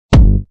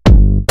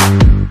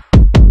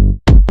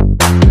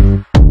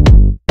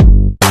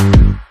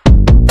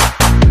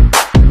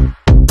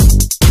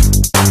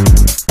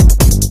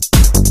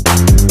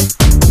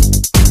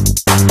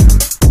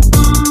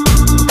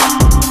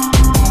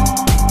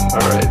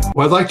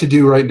What I'd like to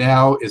do right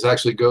now is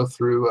actually go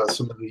through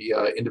some of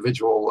the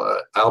individual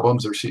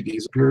albums or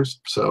CDs of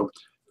yours. So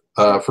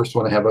first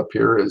one I have up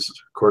here is, of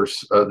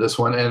course, this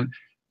one. And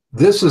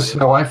this is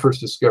how I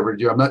first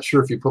discovered you. I'm not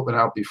sure if you put one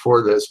out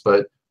before this,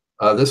 but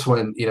this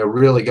one,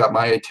 really got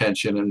my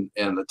attention.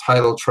 And the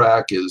title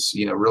track is,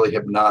 really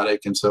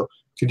hypnotic. And so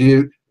could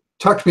you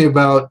talk to me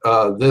about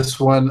this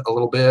one a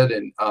little bit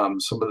and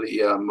some of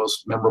the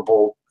most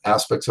memorable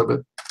aspects of it?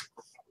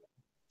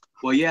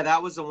 Well, yeah,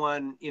 that was the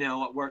one,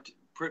 worked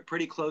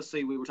pretty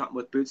closely. We were talking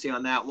with Bootsy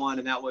on that one,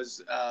 and that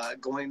was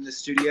going to the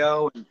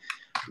studio and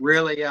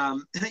really,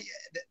 and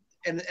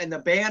the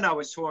band I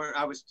was touring,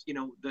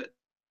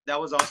 that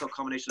was also a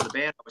combination of the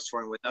band I was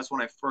touring with. That's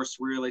when I first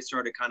really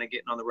started kind of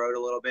getting on the road a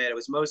little bit. It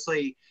was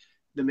mostly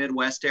the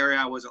Midwest area.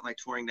 I wasn't like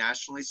touring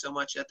nationally so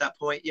much at that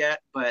point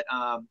yet, but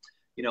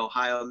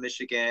Ohio,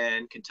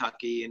 Michigan,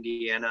 Kentucky,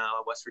 Indiana,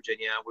 West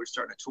Virginia, we were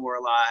starting to tour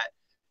a lot.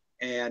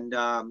 And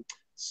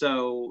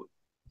so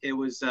it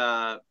was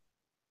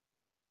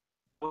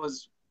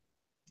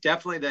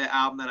definitely the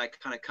album that I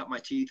kind of cut my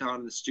teeth on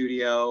in the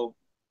studio,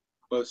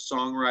 both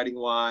songwriting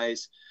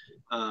wise,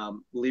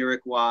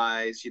 lyric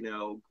wise,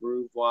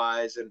 groove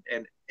wise, and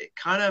it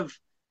kind of,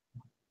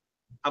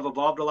 I've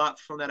evolved a lot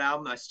from that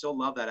album. I still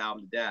love that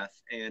album to death,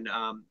 and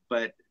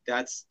but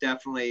that's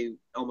definitely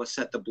almost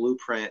set the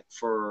blueprint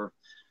for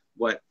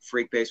what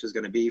Freekbass was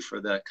going to be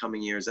for the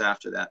coming years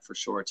after that, for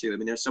sure too. I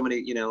mean, there's so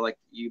many, like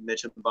you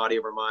mentioned, Body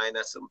Over Mind.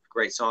 That's a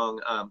great song.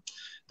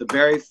 The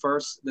very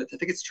first, I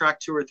think it's track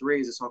 2 or 3,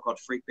 is a song called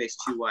Freekbass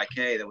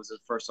 2YK. That was the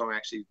first song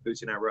actually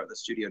Bootsy and I wrote in the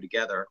studio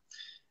together,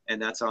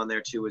 and that's on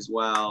there too as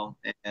well.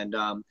 And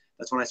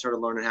that's when I started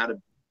learning how to,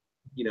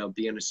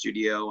 be in a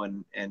studio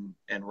and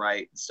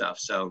write and stuff.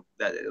 So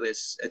that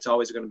it's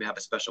always going to have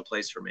a special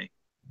place for me.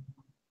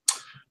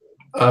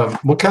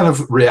 What kind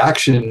of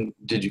reaction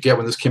did you get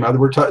when this came out?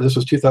 This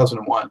was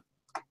 2001.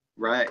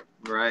 Right.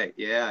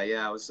 Yeah.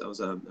 It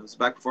was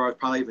back before I was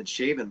probably even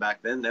shaving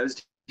back then. Those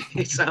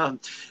days. It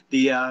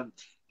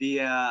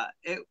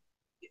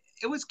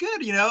was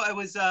good. It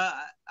was.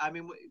 I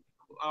mean,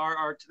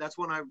 that's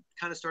when I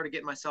kind of started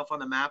getting myself on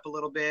the map a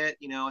little bit.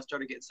 I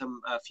started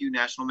getting a few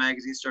national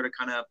magazines started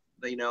kind of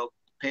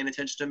paying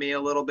attention to me a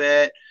little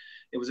bit.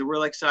 It was a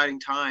real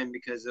exciting time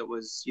because it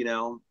was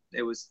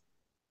it was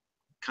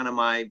kind of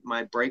my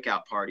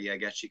breakout party, I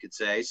guess you could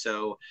say.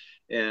 So,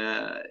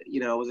 it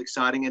was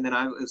exciting. And then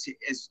I was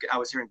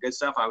hearing good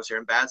stuff. I was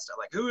hearing bad stuff.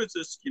 Like, who is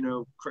this,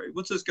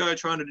 what's this guy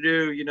trying to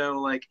do?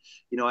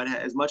 I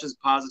had as much as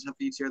positive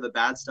you hear the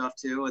bad stuff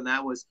too. And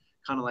that was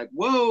kind of like,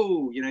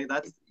 whoa,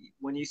 that's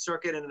when you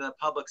start getting into the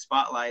public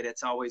spotlight,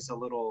 it's always a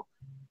little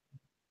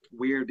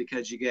weird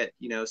because you get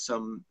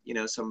some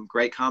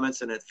great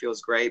comments and it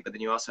feels great, but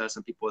then you also have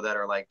some people that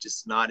are like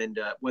just not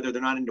into, whether they're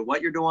not into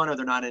what you're doing or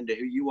they're not into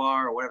who you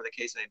are or whatever the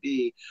case may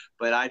be.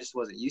 But I just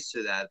wasn't used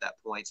to that at that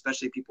point,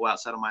 especially people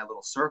outside of my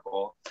little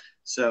circle.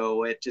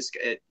 So it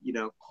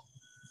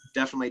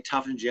definitely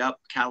toughens you up,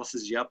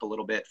 calluses you up a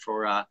little bit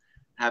for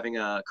having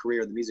a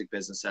career in the music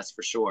business, that's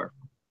for sure.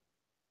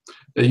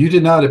 You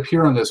did not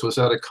appear on this. Was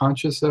that a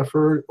conscious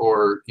effort,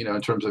 or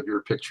in terms of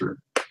your picture?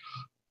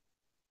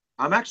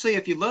 I'm actually,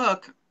 if you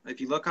look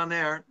on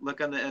there,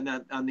 look on the I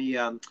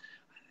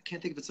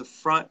can't think if it's a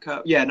front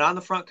cover. Yeah, not on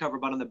the front cover,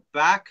 but on the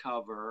back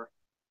cover.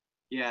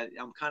 Yeah,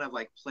 I'm kind of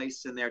like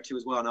placed in there too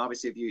as well. And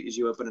obviously, as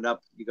you open it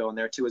up, you go in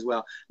there too as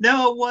well.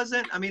 No, it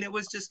wasn't. I mean, it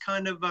was just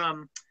kind of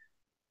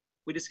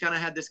we just kind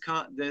of had this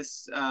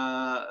conscious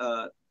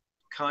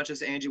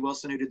Angie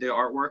Wilson, who did the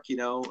artwork.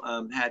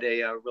 Had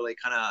a really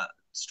kind of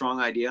strong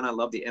idea, and I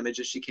love the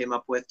images she came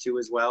up with too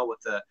as well, with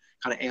the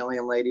kind of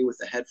alien lady with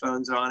the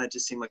headphones on. It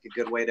just seemed like a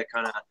good way to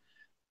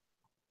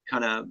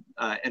kind of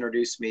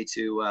introduce me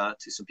to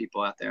some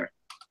people out there.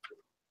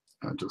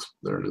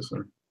 There it is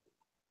there.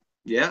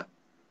 Yeah.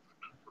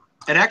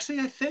 And actually,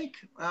 I think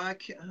I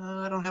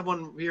don't have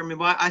one here.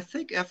 But I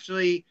think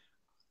actually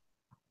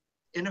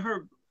in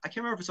her, I can't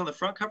remember if it's on the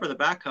front cover or the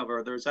back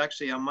cover. There's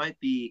actually, I might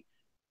be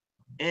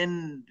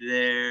in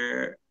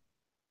there.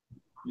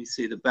 Let me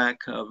see the back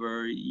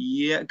cover.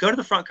 Yeah, go to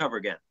the front cover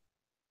again.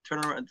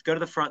 Turn around, go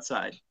to the front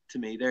side to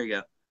me. There you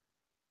go.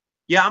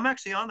 Yeah, I'm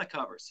actually on the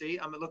cover. See,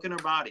 I'm looking at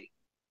her body.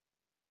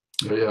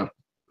 Oh,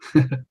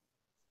 yeah.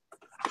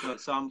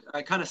 So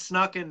I kind of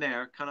snuck in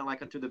there, kind of like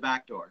through the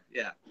back door.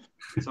 Yeah.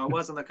 So I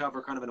was on the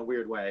cover kind of in a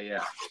weird way.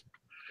 Yeah.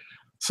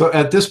 So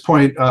at this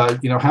point,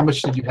 how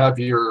much did you have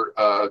your,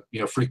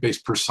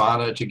 Freekbass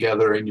persona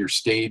together in your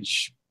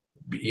stage,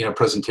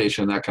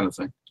 presentation, that kind of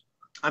thing?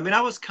 I mean,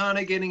 I was kind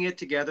of getting it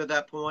together at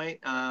that point.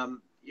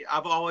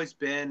 I've always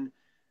been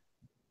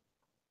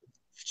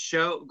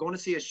going to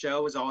see a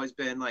show has always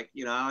been like,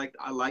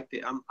 I like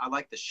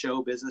the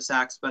show business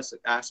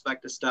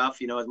aspect of stuff,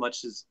 as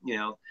much as,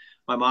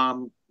 my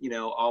mom,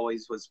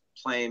 always was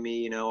playing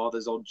me, all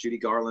those old Judy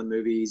Garland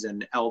movies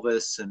and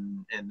Elvis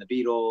and the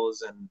Beatles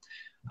and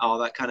all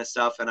that kind of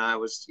stuff. And I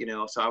was,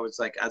 so I was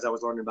like, as I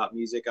was learning about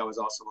music, I was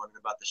also learning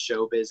about the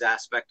showbiz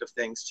aspect of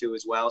things too,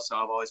 as well. So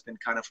I've always been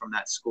kind of from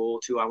that school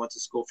too. I went to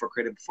school for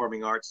creative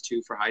performing arts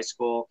too for high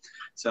school.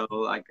 So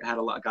I got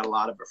a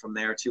lot of it from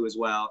there too, as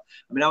well.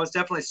 I mean, I was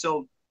definitely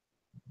still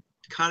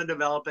kind of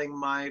developing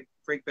my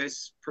freak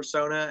bass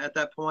persona at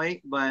that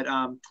point, but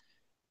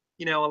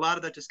a lot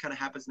of that just kind of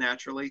happens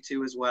naturally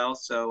too, as well.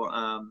 So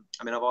I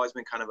mean, I've always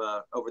been kind of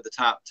a over the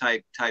top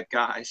type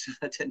guy, so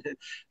that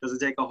doesn't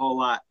take a whole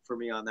lot for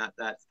me on that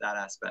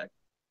aspect.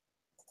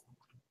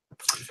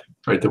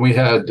 Right, then we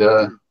had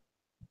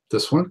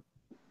this one.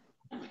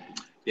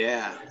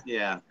 Yeah,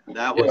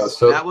 that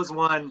was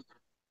one.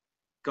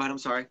 Go ahead. I'm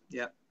sorry.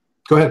 Yeah.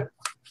 Go ahead.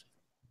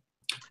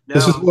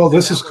 No,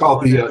 this is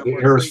called the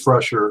Air is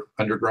Fresher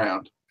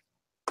Underground.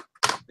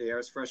 The Air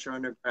is Fresher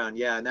Underground,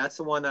 yeah, and that's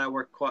the one that I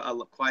worked quite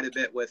a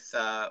bit with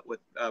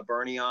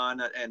Bernie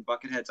on, and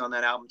Buckethead's on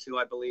that album too,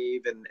 I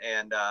believe,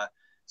 and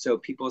so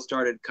people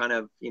started kind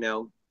of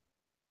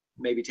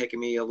maybe taking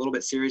me a little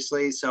bit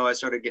seriously, so I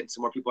started getting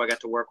some more people I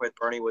got to work with.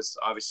 Bernie was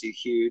obviously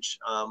huge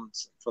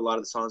for a lot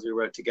of the songs we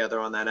wrote together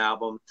on that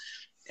album,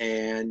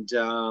 and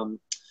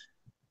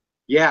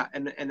yeah,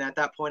 and at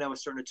that point I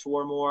was starting to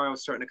tour more. I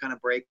was starting to kind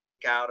of break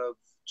out of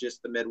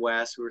just the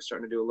Midwest. We were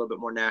starting to do a little bit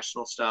more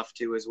national stuff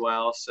too, as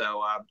well.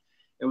 So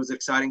it was an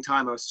exciting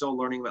time. I was still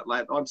learning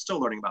about I'm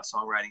still learning about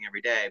songwriting every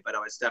day, but I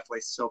was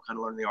definitely still kind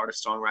of learning the art of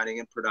songwriting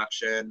and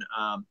production.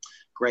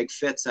 Greg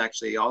Fitz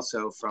actually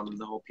also from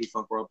the whole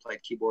P-Funk world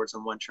played keyboards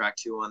on one track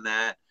too on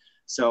that.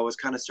 So I was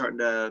kind of starting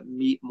to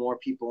meet more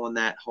people in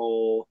that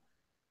whole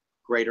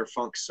greater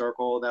funk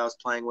circle that I was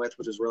playing with,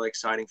 which was really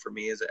exciting for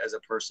me as a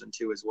person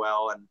too, as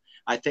well. And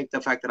I think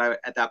the fact that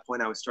at that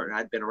point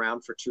I'd been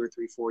around for 2 or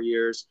 3, 4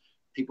 years,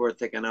 people were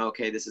thinking, oh,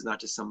 okay, this is not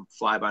just some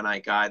fly by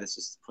night guy that's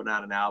just putting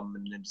out an album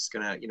and then just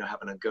gonna,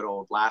 having a good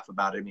old laugh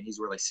about it. I mean, he's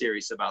really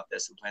serious about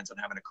this and plans on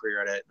having a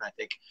career at it. And I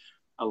think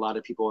a lot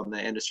of people in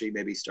the industry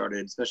maybe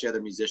started, especially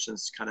other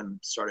musicians, kind of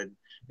started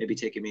maybe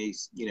taking me,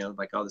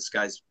 like, oh, this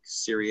guy's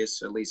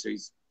serious, or at least he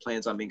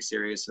plans on being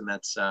serious. And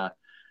that's,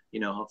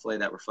 hopefully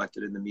that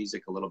reflected in the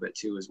music a little bit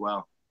too, as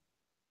well.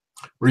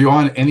 Were you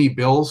on any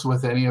bills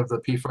with any of the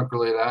P-Funk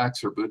related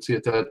acts or Bootsy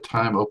at that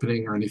time,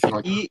 opening or anything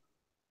like that?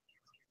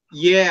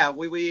 Yeah,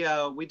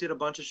 we did a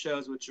bunch of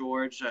shows with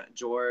George,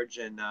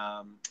 and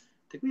I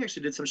think we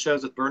actually did some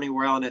shows with Bernie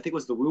Worrell, and I think it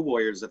was the Woo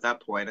Warriors at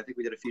that point. I think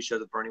we did a few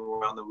shows with Bernie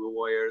Worrell and the Woo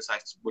Warriors. I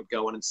would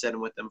go in and sit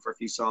in with them for a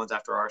few songs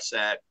after our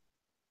set,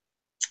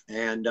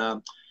 and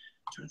I'm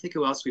trying to think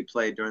who else we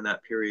played during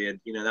that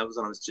period. That was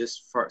when I was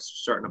just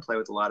starting to play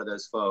with a lot of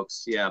those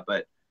folks. Yeah,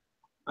 but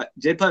I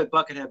did play with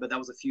Buckethead, but that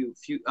was a few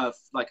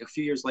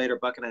years later.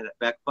 Buckethead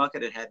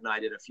and I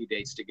did a few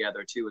dates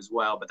together too, as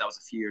well, but that was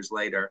a few years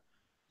later.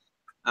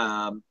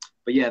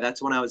 But yeah,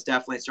 that's when I was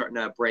definitely starting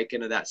to break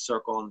into that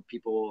circle, and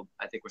people,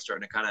 I think, were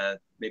starting to kind of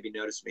maybe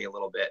notice me a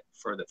little bit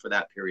for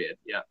that period.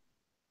 Yeah.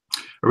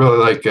 I really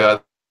like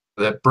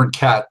that Burnt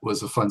Cat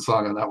was a fun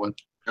song on that one.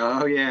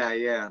 Oh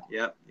yeah.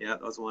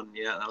 That was one.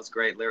 Yeah, that was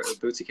great.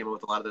 Bootsy came up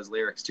with a lot of those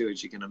lyrics too,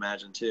 as you can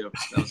imagine too.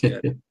 That was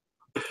good.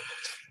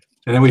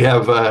 And then we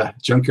have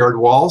Junkyard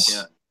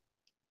Waltz.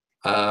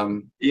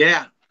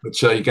 Yeah.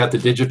 Which you got the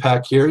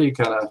digipack here. You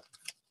kind of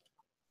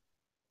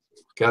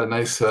got a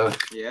nice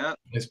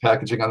nice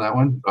packaging on that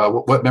one.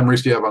 What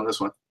memories do you have on this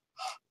one?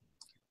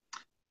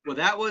 Well,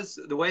 that was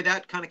the way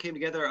that kind of came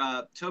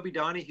together. Toby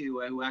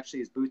Donahue, who actually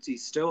is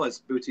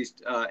Bootsy's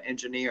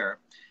engineer,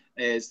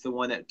 is the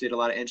one that did a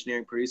lot of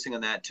engineering producing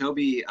on that.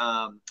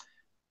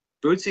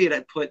 Bootsy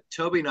had put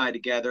Toby and I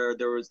together.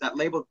 There was that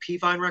label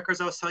P-Vine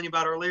Records I was telling you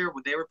about earlier,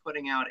 where they were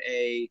putting out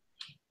a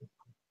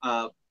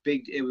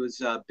big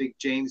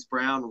James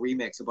Brown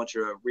remix, a bunch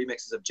of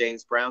remixes of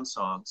James Brown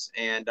songs,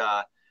 and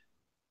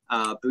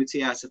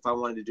Bootsy asked if I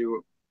wanted to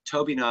do.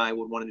 Toby and I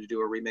wanted to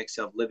do a remix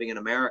of Living in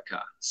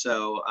America.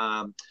 So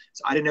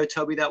so I didn't know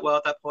Toby that well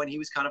at that point. He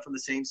was kind of from the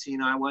same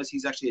scene I was.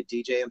 He's actually a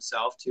DJ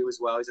himself too, as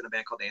well. He's in a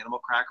band called Animal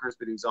Crackers,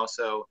 but he was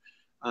also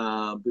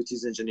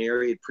Bootsy's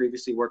engineer. He had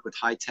previously worked with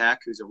High Tech,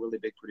 who's a really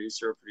big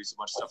producer, produced a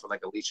bunch of stuff for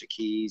like Alicia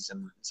Keys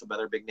and some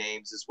other big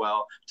names as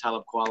well,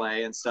 Talib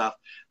Kweli and stuff.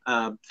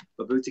 But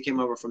Bootsy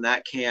came over from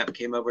that camp,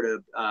 came over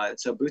to,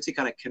 so Bootsy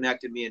kind of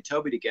connected me and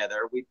Toby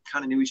together. We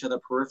kind of knew each other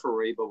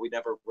peripherally, but we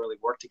never really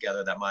worked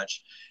together that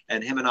much.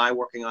 And him and I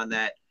working on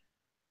that,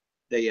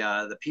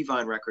 the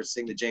P-Vine Records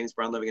thing, the James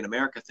Brown Living in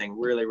America thing,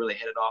 really, really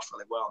hit it off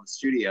really well in the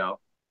studio.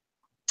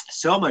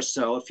 So much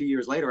so, a few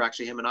years later,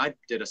 actually, him and I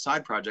did a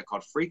side project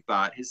called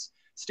Freakbot. His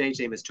stage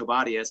name is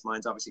Tobadius.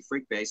 Mine's obviously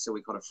Freak Bass, so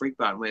we called it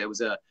Freakbot. And it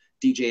was a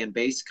DJ and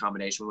bass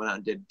combination. We went out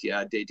and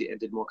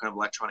did more kind of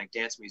electronic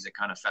dance music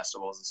kind of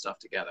festivals and stuff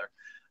together.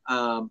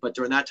 But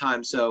during that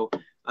time, so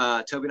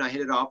Toby and I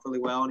hit it off really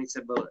well, and he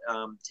said, well,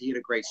 he had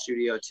a great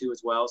studio too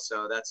as well.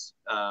 So that's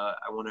I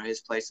went to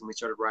his place, and we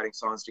started writing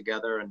songs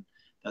together, and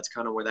that's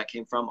kind of where that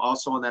came from.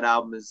 Also on that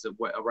album is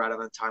right around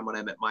the time when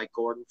I met Mike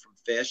Gordon from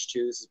Phish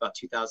too. This is about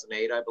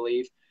 2008, I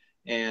believe.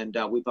 and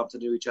we bumped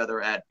into each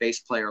other at Bass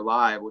Player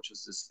Live, which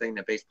was this thing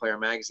that Bass Player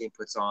Magazine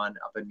puts on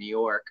up in New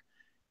York,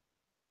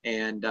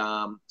 and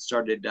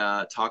started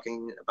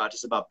talking about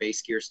just about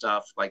bass gear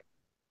stuff, like,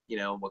 you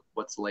know,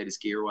 what's the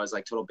latest gear was,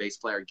 like total bass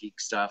player geek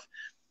stuff.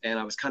 And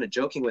I was kind of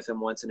joking with him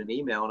once in an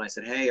email, and I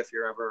said, hey, if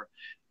you're ever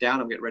down,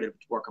 I'm getting ready to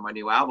work on my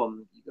new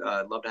album.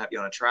 I'd love to have you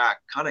on a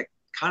track. Kind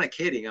of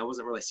kidding. I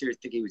wasn't really serious,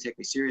 thinking he would take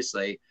me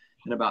seriously.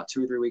 And about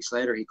 2 or 3 weeks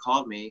later, he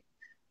called me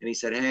and he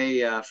said,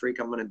 hey, Freak,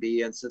 I'm going to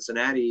be in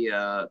Cincinnati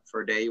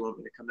for a day. You want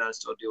me to come down and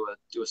still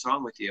do a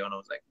song with you? And I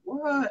was like,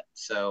 what?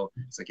 So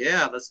it's like,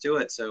 yeah, let's do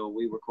it. So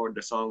we recorded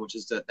a song, which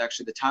is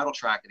actually the title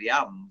track of the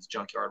album, is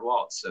Junkyard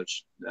Waltz.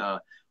 So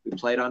we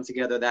played on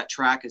together. That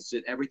track is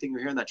just, everything you're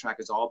hearing, that track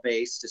is all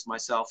bass, just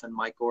myself and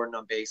Mike Gordon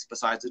on bass,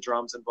 besides the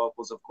drums and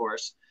vocals, of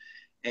course.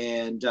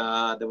 And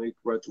then we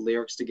wrote the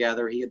lyrics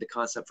together. He had the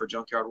concept for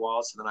Junkyard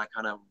Waltz, and then I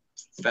kind of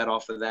fed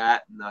off of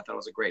that, and I thought it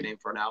was a great name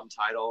for an album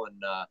title.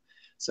 And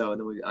so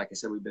then we, like I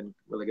said, we've been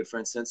really good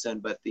friends since then.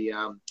 But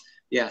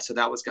yeah, so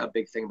that was a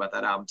big thing about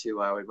that album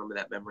too. I remember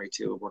that memory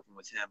too of working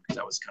with him, because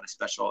that was kind of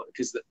special.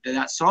 Because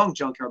that song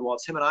Junkyard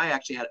Waltz, him and I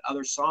actually had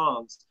other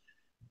songs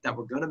that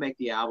were going to make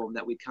the album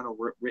that we'd kind of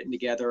written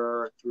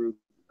together through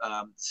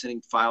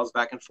sending files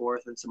back and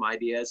forth and some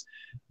ideas.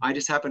 I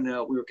just happened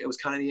to, it was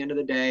kind of the end of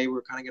the day. We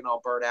were kind of getting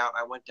all burnt out.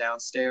 I went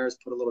downstairs,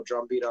 put a little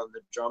drum beat on the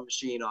drum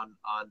machine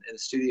in the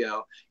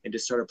studio, and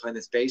just started playing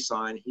this bass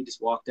line. He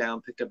just walked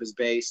down, picked up his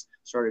bass,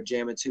 started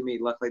jamming to me.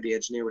 Luckily, the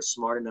engineer was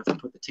smart enough to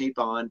put the tape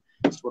on,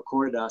 just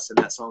recorded us, and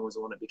that song was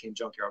the one that became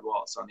Junkyard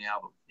Waltz on the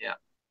album. Yeah.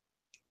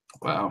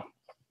 Wow.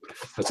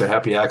 That's a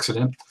happy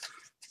accident.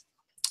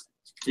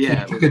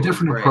 Yeah. You took a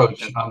different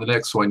approach on the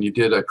next one. You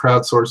did a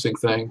crowdsourcing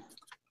thing.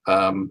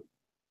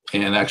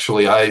 And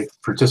actually I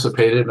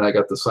participated, and I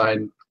got the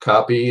signed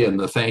copy and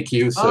the thank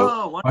you.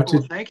 So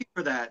wonderful. Thank you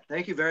for that.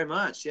 Thank you very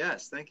much.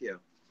 Yes, thank you.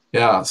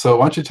 Yeah, so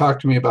why don't you talk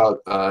to me about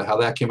how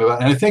that came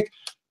about? And I think,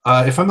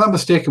 if I'm not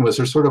mistaken, was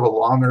there sort of a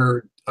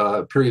longer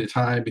period of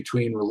time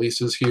between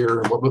releases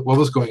here? What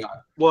was going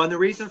on? Well, and the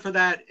reason for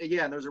that,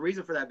 yeah, there's a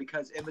reason for that,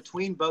 because in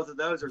between both of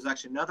those, there's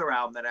actually another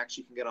album that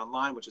actually can get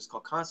online, which is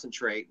called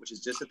Concentrate, which is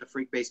just at the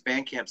Freakbass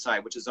Bandcamp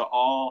site, which is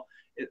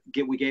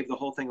we gave the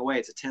whole thing away.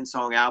 It's a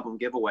 10-song album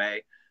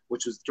giveaway,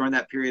 which was during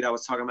that period I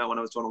was talking about when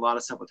I was doing a lot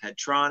of stuff with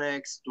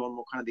Headtronics, doing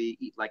more kind of the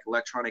like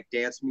electronic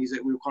dance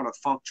music. We were calling it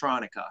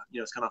Funktronica. You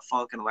know, it's kind of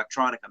funk and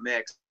electronica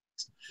mix.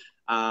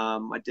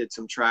 I did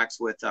some tracks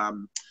with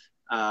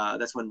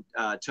that's when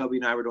Toby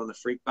and I were doing the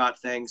Freakbot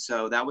thing.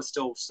 So that was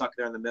still stuck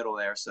there in the middle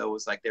there. So it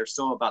was like they're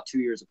still about 2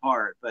 years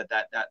apart, but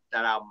that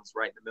album was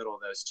right in the middle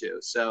of those two.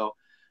 So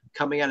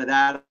coming out of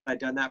that, I'd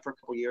done that for a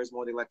couple of years,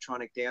 more of the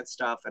electronic dance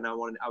stuff, and I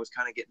was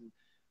kind of getting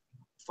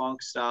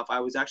funk stuff. I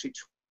was actually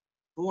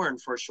touring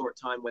for a short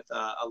time with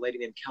a lady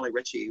named Kelly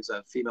Ritchie, who's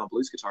a female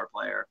blues guitar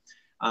player.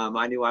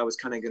 I knew I was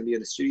kind of going to be in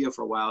the studio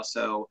for a while,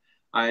 so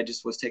I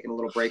just was taking a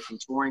little break from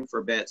touring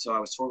for a bit. So I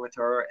was touring with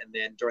her, and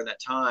then during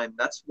that time,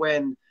 that's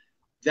when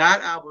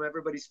that album,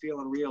 Everybody's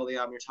Feeling Real, the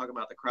album you're talking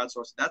about, the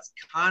crowdsourcing, that's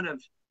kind of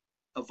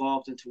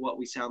evolved into what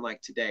we sound like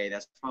today.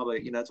 That's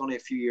probably, you know, it's only a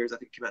few years. I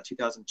think it came out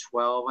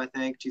 2012, I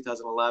think,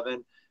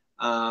 2011.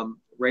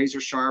 Razor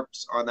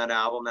Sharps on that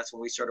album. That's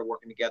when we started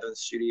working together in the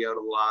studio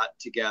a lot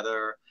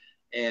together.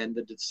 And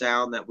the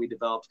sound that we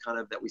developed, kind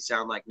of that we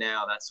sound like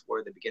now, that's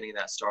where the beginning of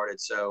that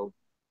started. So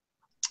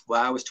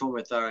while I was touring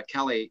with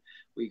Kelly,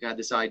 we had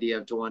this idea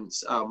of doing,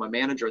 my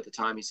manager at the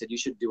time, he said, you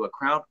should do a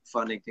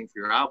crowdfunding thing for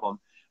your album.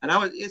 And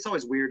it's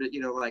always weird,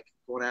 you know, like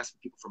going asking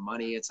people for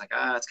money. It's like,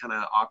 it's kind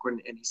of awkward.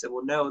 And he said,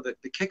 well, no, the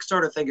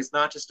Kickstarter thing is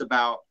not just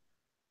about,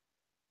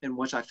 and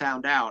which I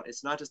found out,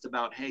 it's not just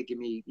about, hey, give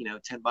me, you know,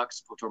 $10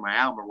 to put toward my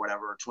album or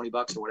whatever, or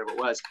 $20 or whatever it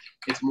was.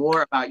 It's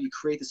more about, you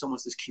create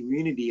this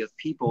community of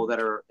people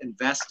that are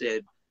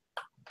invested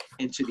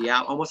into the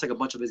album, almost like a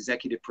bunch of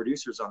executive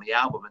producers on the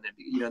album. And then,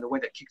 you know, the way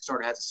that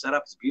Kickstarter has it set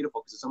up is beautiful,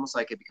 because it's almost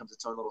like it becomes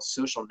its own little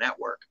social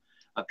network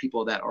of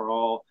people that are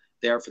all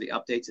there for the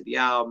updates of the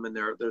album, and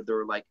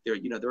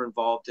they're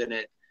involved in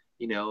it,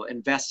 you know,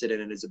 invested in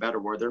it is a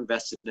better word. They're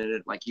invested in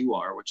it like you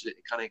are, which it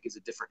kind of gives a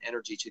different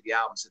energy to the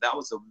album. So that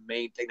was the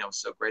main thing that was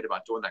so great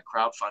about doing that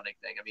crowdfunding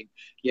thing. I mean,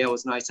 yeah, it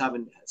was nice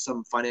having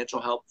some financial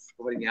help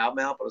for putting the album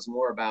out, but it was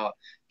more about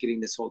getting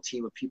this whole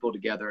team of people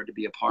together to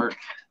be a part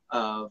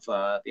of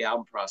the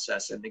album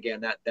process. And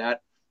again,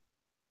 that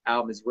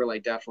album is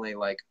really definitely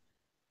like,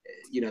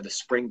 you know, the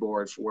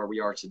springboard for where we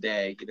are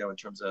today, you know, in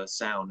terms of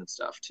sound and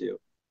stuff too.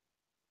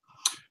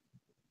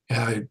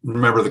 Yeah, I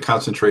remember the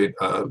Concentrate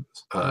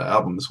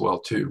album as well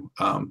too.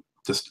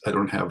 Just I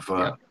don't have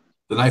the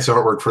nice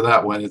artwork for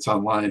that one; it's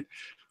online.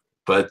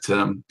 But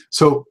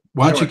so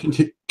why don't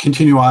you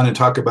continue on and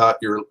talk about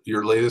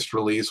your latest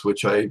release,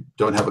 which I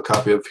don't have a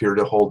copy of here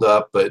to hold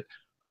up, but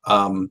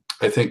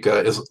I think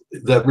is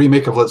that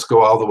remake of Let's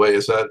Go All the Way.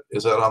 Is that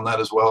on that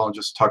as well? And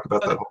just talk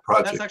about that whole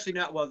project. That's actually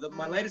not, well,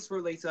 my latest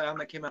release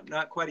that came out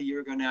not quite a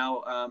year ago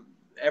now.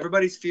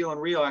 Everybody's Feeling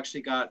Real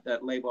actually got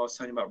that label I was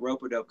telling you about,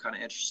 Rope-A-Dope, kind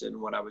of interested in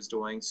what I was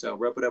doing. So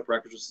Rope-A-Dope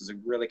Records is a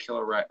really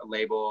killer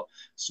label.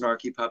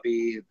 Snarky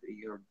Puppy,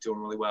 you're doing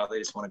really well. They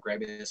just won a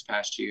Grammy this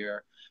past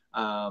year.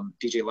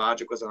 DJ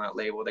Logic was on that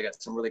label. They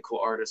got some really cool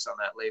artists on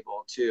that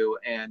label too.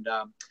 And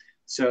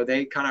so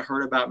they kind of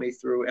heard about me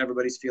through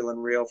Everybody's Feeling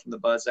Real from the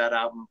Buzz That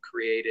album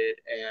Created.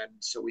 And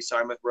so we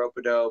signed with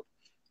Rope-A-Dope.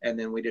 And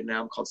then we did an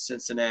album called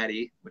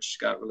Cincinnati, which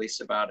got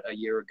released about a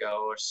year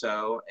ago or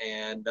so.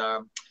 And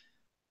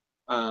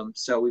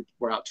so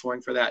we're out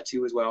touring for that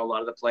too as well. A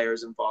lot of the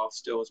players involved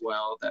still as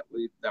well that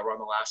were on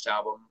the last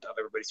album of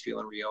Everybody's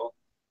Feeling Real.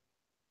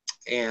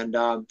 And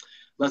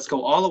Let's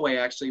Go All the Way,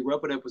 actually,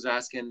 Rope-A-Dope was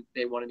asking,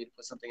 they wanted me to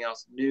put something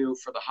else new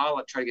for the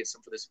holiday, try to get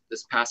some for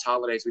this past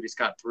holidays we just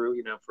got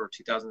through, for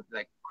 2000,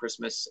 like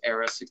Christmas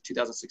era,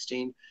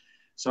 2016.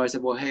 So I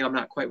said, well, hey, I'm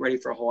not quite ready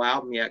for a whole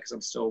album yet because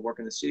I'm still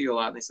working in the studio a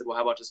lot. And they said, well,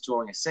 how about just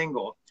doing a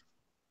single?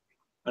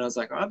 And I was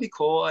like, oh, that'd be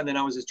cool. And then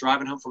I was just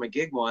driving home from a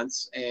gig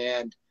once,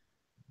 and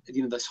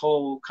this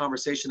whole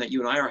conversation that you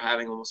and I are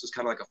having almost was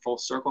kind of like a full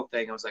circle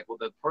thing. I was like, well,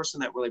 the person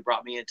that really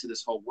brought me into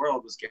this whole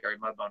world was Gary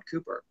Mudbone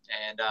Cooper.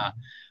 And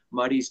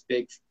Muddy's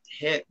big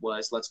hit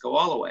was Let's Go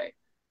All the Way.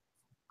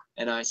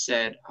 And I was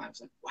like,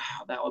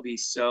 wow, that would be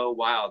so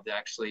wild to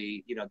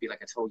actually, be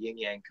like a total yin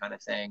yang kind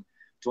of thing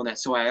doing that.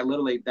 So I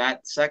literally,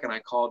 that second, I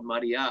called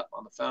Muddy up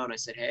on the phone. I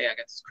said, hey, I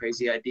got this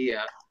crazy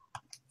idea.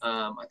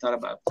 I thought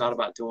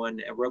about doing,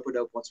 and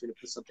Rope-A-Dope wants me to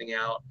put something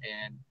out,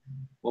 and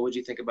what would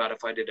you think about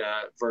if I did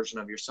a version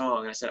of your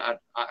song? And I said,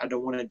 I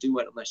don't want to do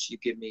it unless you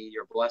give me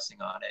your blessing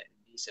on it.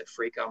 And he said,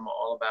 freak, I'm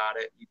all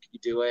about it. You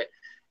do it.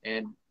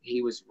 And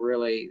he was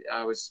really,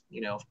 I was,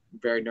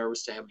 very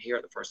nervous to have him hear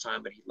it the first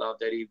time, but he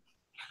loved it. He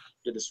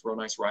did this real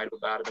nice write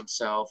about it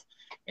himself.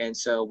 And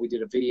so we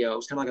did a video. It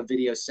was kind of like a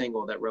video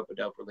single that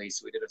Rope-A-Dope released.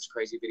 So we did this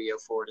crazy video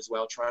for it as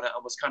well, trying to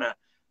almost kind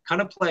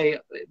of play,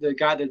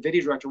 the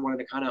video director wanted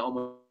to kind of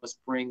almost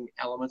bring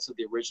elements of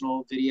the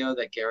original video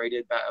that Gary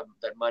did back,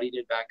 that Muddy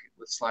did back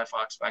with Sly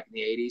Fox back in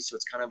the 80s. So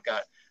it's kind of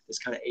got this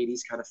kind of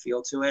 80s kind of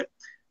feel to it.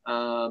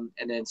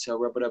 And then so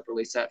Rope-A-Dope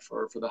released that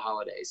for the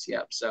holidays.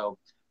 Yep. So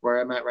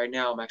where I'm at right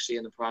now, I'm actually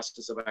in the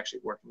process of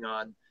actually working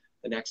on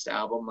the next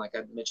album. Like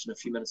I mentioned a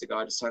few minutes ago,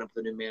 I just signed up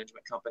with a new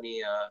management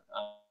company.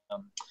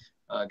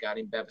 A guy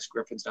named Bevis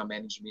Griffin's now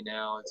managing me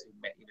now. He's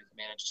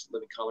managed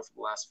Living Color for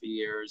the last few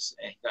years,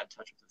 and he got in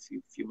touch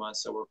with a few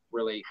months. So we're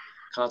really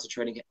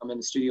concentrating. I'm in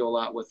the studio a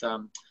lot with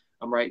I'm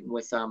writing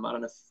with I don't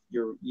know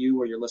if you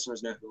or your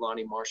listeners know who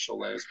Lonnie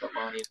Marshall is, but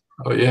Lonnie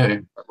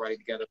are writing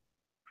together.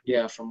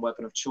 Yeah, from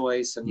Weapon of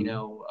Choice, and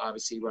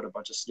obviously he wrote a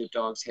bunch of Snoop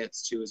Dogg's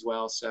hits too as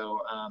well.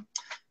 So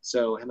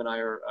so him and I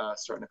are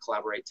starting to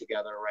collaborate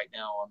together right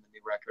now on the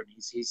new record.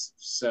 He's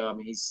kind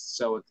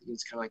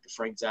of like the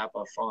Frank Zappa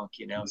of funk,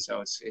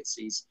 So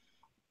he's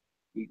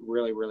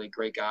really, really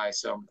great guy.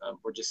 So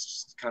we're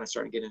just kind of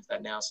starting to get into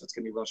that now. So it's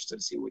gonna be real interesting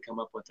to see what we come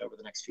up with over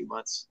the next few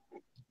months.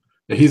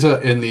 He's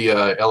in the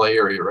LA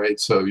area, right?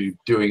 So you're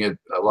doing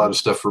a lot of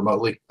stuff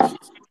remotely.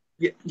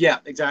 Yeah,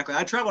 exactly.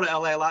 I travel to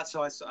LA a lot,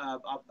 so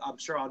I'm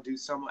sure I'll do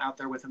some out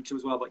there with him too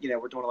as well. But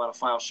we're doing a lot of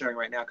file sharing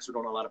right now because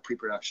we're doing a lot of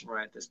pre-production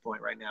right at this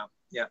point right now.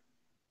 Yeah.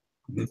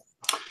 Mm-hmm.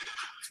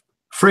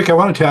 Freak, I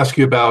wanted to ask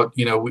you about,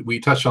 we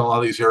touched on a lot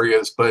of these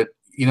areas, but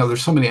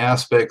there's so many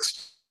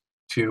aspects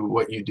to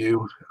what you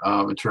do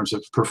in terms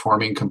of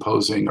performing,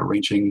 composing,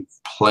 arranging,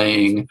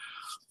 playing,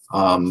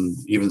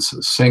 even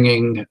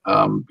singing.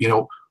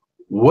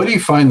 What do you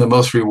find the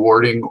most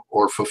rewarding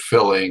or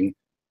fulfilling?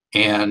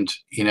 And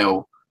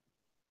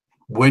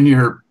when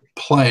you're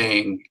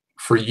playing,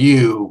 for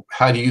you,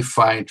 how do you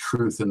find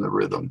truth in the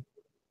rhythm?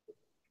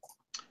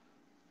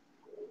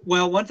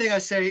 Well, one thing I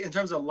say in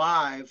terms of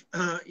live,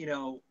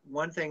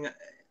 one thing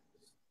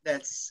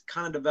that's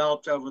kind of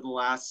developed over the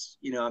last,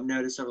 I've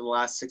noticed over the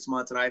last 6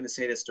 months, and I even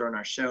say this during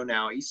our show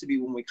now, it used to be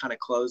when we kind of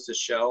closed the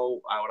show,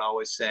 I would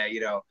always say,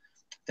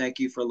 thank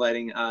you for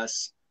letting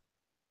us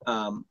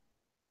come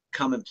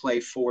and play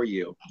for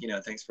you.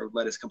 Thanks for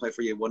letting us come play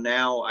for you. Well,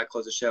 now I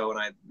close the show and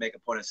I make a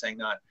point of saying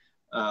not,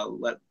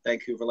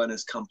 thank you for letting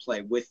us come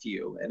play with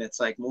you. And it's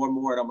like more and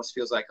more, it almost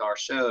feels like our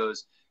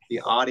shows, the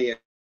audience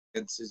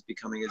is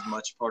becoming as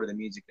much part of the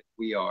music as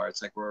we are.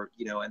 It's like we're,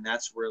 and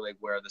that's really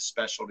where the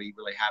specialty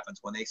really happens,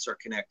 when they start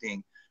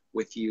connecting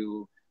with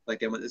you. Like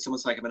it's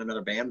almost like I'm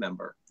another band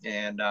member.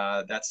 And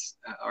that's,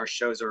 our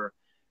shows are,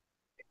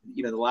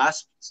 the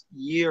last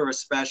year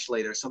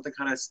especially, there's something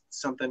kind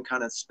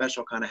of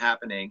special kind of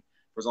happening.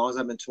 For as long as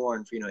I've been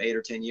touring for 8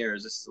 or 10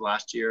 years, this is the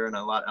last year, and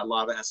a lot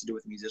of it has to do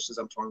with the musicians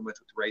I'm touring with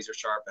Razor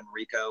Sharp and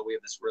Rico. We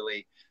have this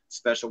really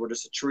special. We're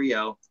just a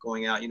trio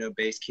going out,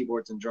 bass,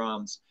 keyboards, and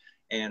drums,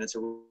 and it's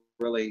a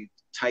really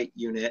tight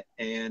unit,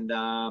 and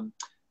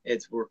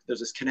there's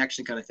this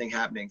connection kind of thing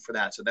happening for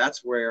that. So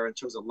that's where, in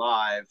terms of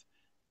live,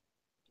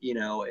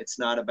 it's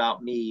not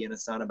about me and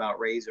it's not about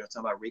Razor, it's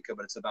not about Rico,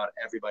 but it's about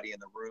everybody in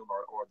the room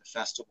or the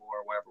festival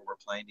or wherever we're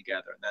playing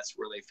together. And that's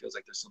really feels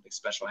like there's something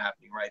special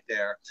happening right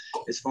there.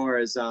 As far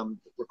as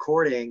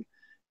recording,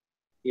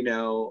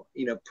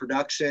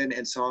 production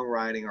and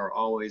songwriting are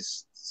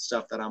always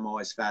stuff that I'm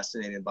always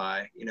fascinated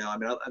by. I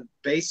mean,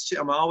 bass,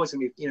 I'm always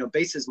gonna be,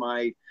 bass is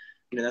my,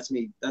 that's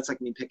me. That's like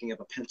me picking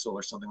up a pencil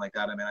or something like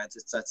that. I mean,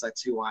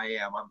 that's who I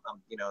am.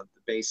 The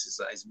bass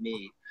is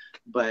me.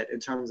 But in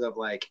terms of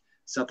like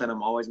stuff that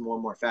I'm always more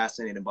and more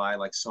fascinated by,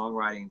 like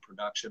songwriting and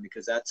production,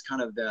 because that's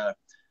kind of the,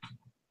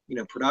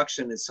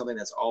 production is something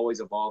that's always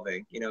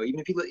evolving.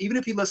 Even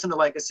if you listen to,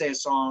 like, say a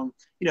song,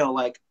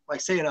 like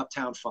say an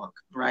Uptown Funk,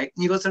 right?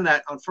 And you listen to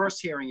that on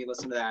first hearing, you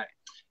listen to that,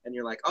 and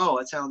you're like, oh,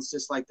 it sounds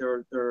just like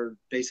they're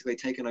basically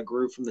taking a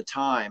groove from The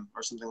Time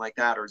or something like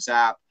that, or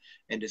Zap,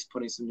 and just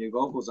putting some new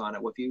vocals on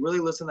it. Well, if you really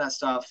listen to that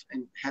stuff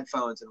in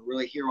headphones and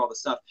really hear all the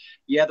stuff,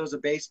 yeah, there's a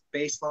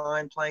bass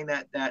line playing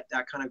that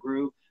kind of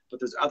groove, but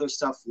there's other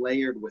stuff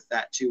layered with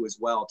that too as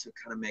well to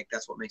kind of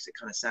that's what makes it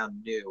kind of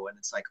sound new. And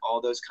it's like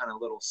all those kind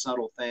of little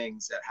subtle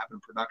things that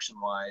happen production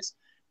wise,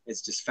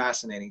 it's just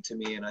fascinating to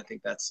me. And I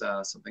think that's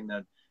something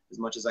that, as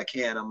much as I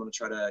can, I'm going to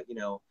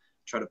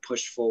try to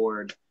push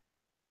forward,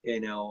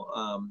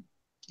 into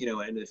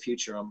the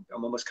future. I'm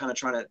almost kind of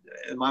trying to,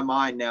 in my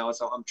mind now,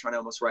 I'm trying to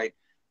almost write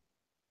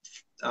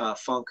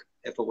funk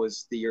if it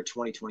was the year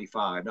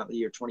 2025, not the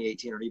year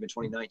 2018 or even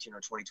 2019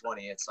 or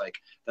 2020. It's like,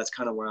 that's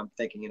kind of where I'm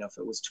thinking, if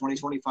it was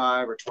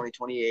 2025 or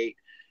 2028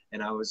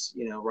 and I was,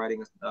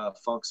 writing a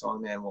funk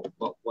song, man,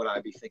 what would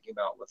I be thinking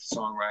about with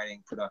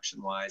songwriting,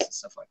 production wise and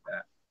stuff like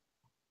that?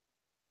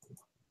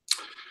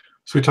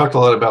 So we talked a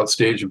lot about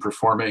stage and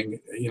performing.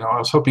 I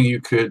was hoping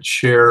you could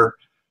share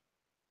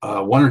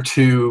one or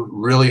two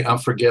really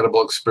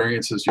unforgettable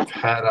experiences you've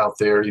had out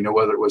there,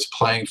 whether it was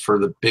playing for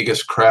the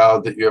biggest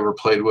crowd that you ever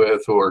played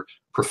with, or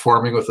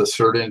performing with a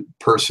certain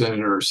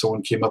person, or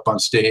someone came up on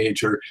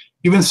stage, or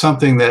even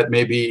something that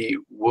maybe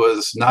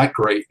was not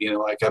great.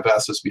 Like I've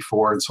asked this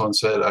before and someone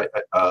said, it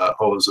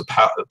was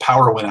the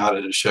power went out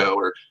at a show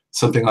or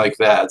something like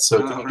that.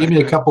 So can you give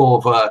me a couple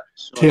of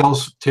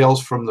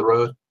tales from the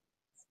road?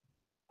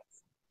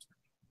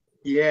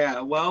 Yeah,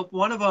 well,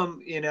 one of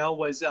them,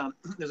 was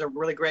there's a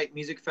really great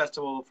music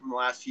festival from the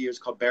last few years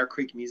called Bear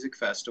Creek Music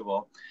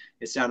Festival.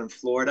 It's down in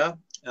Florida,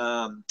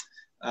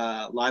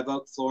 Live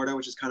Oak, Florida,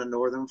 which is kind of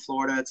northern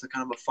Florida. It's a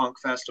kind of a funk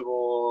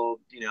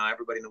festival.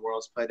 Everybody in the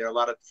world's played there. A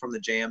lot of from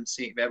the jam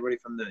scene, everybody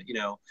from the,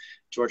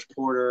 George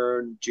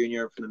Porter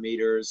Jr. from the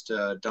Meters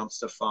to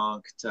Dumpsta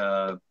Funk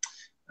to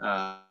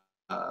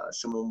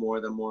some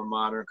more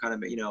modern kind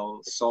of,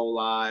 Soul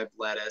Live,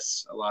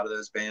 Lettuce, a lot of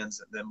those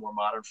bands, then more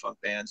modern funk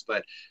bands.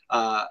 But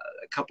a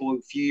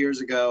few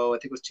years ago, I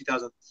think it was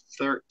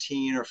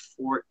 2013 or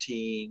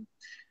 14,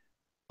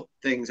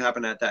 things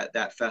happened at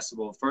that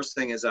festival. First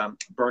thing is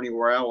Bernie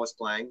Worrell was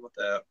playing with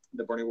the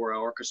Bernie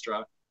Worrell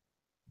Orchestra,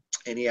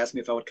 and he asked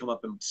me if I would come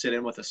up and sit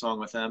in with a song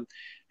with him.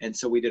 And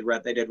so they did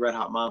Red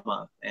Hot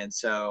Mama. And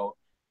so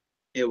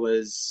it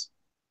was,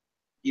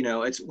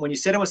 it's when you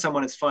sit in with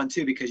someone, it's fun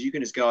too, because you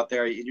can just go out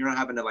there. You're not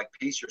having to like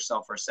pace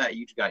yourself for a set.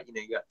 You got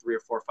 3 or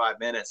 4 or 5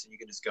 minutes, and you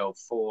can just go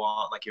full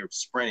on, like you're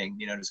sprinting,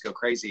 just go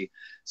crazy.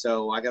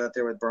 So I got out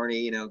there with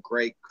Bernie,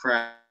 great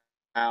crowd,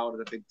 a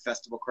big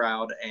festival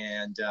crowd,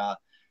 and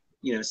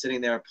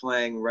sitting there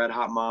playing Red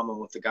Hot Mama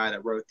with the guy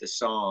that wrote the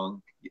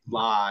song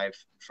live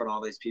in front of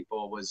all these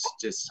people was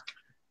just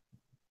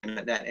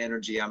that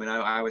energy. I mean,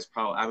 I was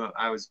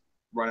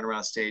running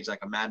around stage like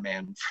a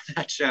madman for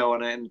that show,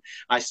 and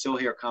I still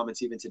hear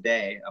comments even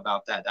today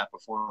about that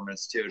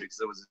performance too, because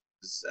it was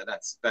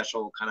that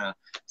special kind of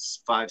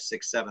 5,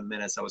 6, 7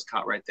 minutes I was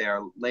caught right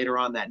there. Later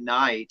on that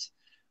night,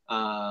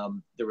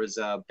 there was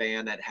a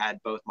band that had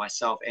both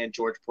myself and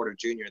George Porter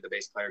Jr., the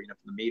bass player, from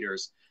the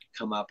Meters,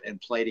 come up and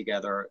play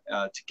together,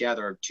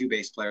 2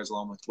 bass players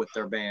along with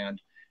their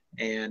band.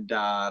 And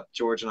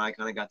George and I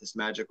kind of got this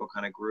magical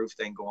kind of groove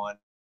thing going.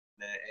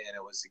 And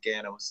it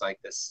was like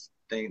this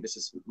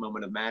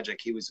moment of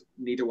magic.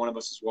 Neither one of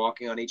us was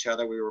walking on each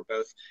other. We were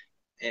both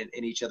in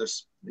each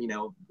other's,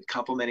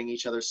 complimenting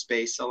each other's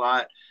space a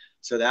lot.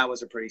 So that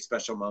was a pretty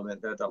special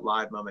moment, the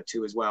live moment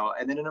too, as well.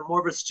 And then in a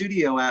more of a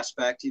studio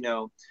aspect,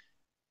 I've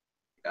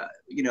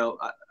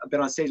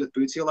been on stage with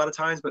Bootsy a lot of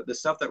times, but the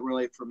stuff that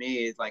really for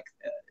me is like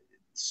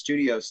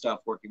studio stuff,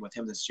 working with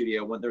him in the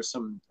studio, when there's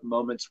some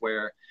moments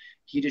where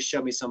he just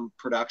showed me some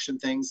production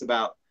things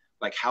about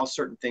like how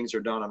certain things are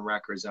done on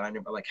records. And I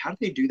never like, how do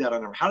they do that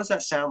how does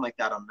that sound like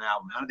that on an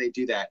album? How do they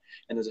do that?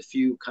 And there's a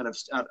few kind of,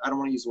 I don't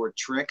want to use the word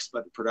tricks,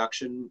 but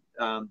production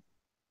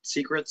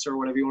secrets or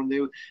whatever you want to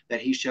do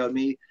that he showed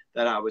me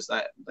that I was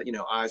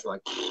eyes were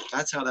like,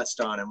 that's how that's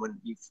done. And when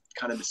you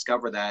kind of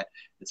discover that,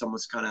 it's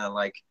almost kind of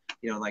like,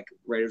 like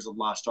Raiders of the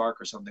Lost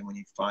Ark or something, when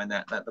you find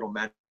that little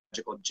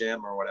magical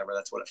gem or whatever.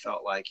 That's what it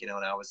felt like, and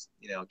I was,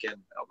 again,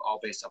 all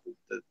based off of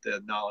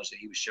the knowledge that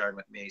he was sharing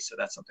with me. So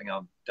that's something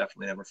I'll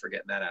definitely never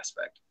forget in that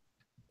aspect.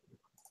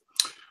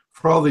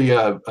 For all the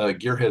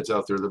gearheads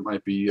out there that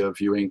might be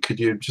viewing, could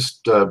you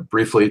just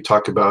briefly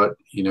talk about,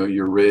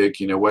 your rig,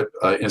 what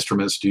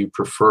instruments do you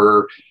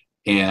prefer,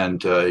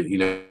 and,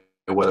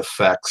 what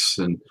effects,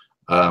 and,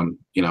 I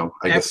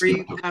guess.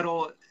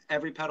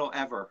 Every pedal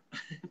ever.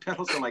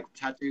 Pedals are like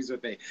tattoos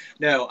with me.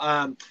 No,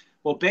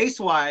 Well, bass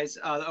wise,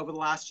 over the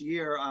last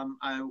year,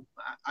 I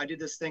did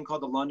this thing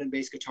called the London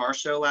Bass Guitar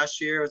Show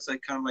last year. It's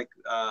like kind of like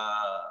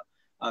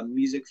a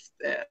music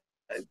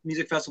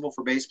festival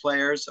for bass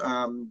players,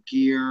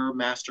 gear,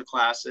 master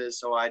classes.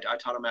 So I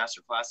taught a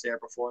master class there,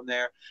 performed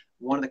there.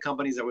 One of the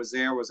companies that was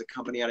there was a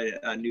company out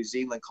of New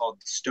Zealand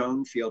called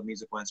Stonefield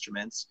Musical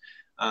Instruments.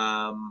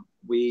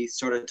 We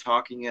started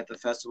talking at the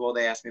festival.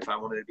 They asked me if I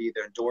wanted to be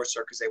their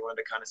endorser because they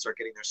wanted to kind of start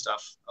getting their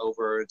stuff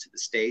over to the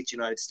States,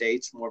 United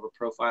States, more of a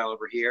profile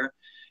over here.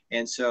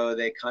 And so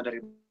they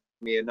contacted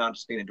me, not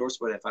just being an endorser,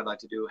 but if I'd like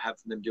to have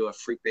them do a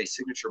freak bass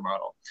signature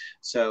model.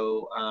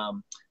 So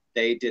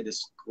they did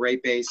this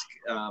great bass,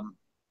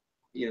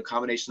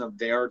 combination of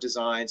their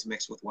designs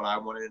mixed with what I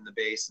wanted in the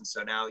bass. And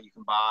so now you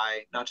can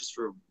buy, not just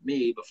for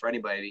me, but for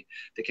anybody.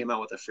 They came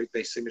out with a freak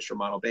bass signature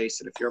model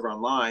bass. And if you're ever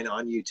online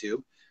on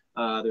YouTube,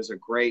 there's a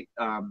great,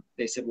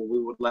 they said, well,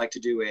 we would like to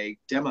do a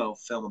demo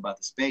film about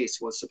this bass.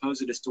 Well,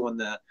 supposed to just doing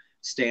the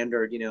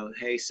standard,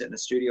 hey, sit in the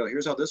studio,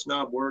 here's how this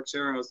knob works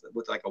here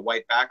with like a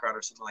white background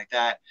or something like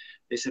that.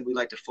 They said, we'd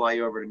like to fly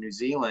you over to New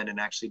Zealand and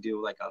actually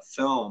do like a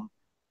film,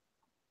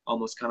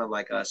 almost kind of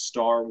like a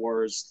Star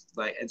Wars,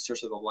 like in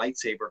search of the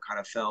lightsaber kind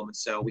of film. And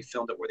so we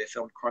filmed it where they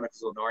filmed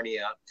Chronicles of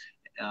Narnia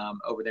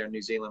over there in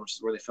New Zealand, which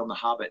is where they filmed The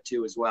Hobbit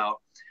too as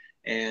well.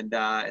 And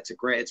it's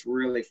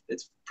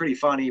pretty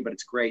funny, but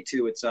it's great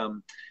too. It's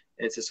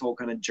this whole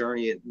kind of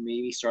journey at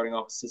me starting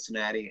off in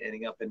Cincinnati,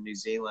 ending up in New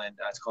Zealand.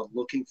 It's called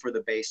Looking for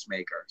the Bass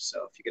Maker.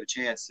 So if you get a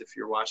chance, if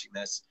you're watching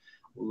this,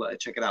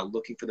 check it out,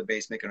 Looking for the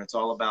Bass Maker. And it's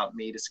all about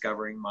me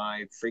discovering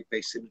my freak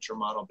bass signature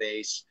model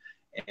bass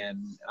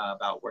and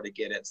about where to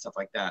get it and stuff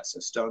like that. So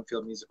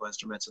Stonefield Musical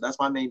Instruments. So that's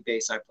my main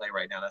bass I play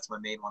right now. That's my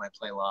main one I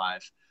play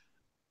live.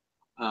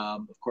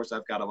 Of course,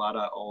 I've got a lot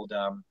of old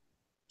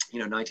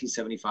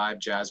 1975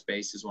 jazz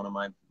bass is one of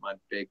my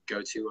big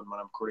go-to and when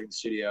I'm recording in the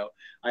studio.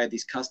 I have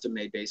these custom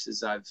made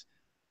basses I've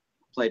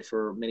played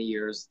for many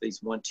years,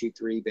 these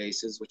 1-2-3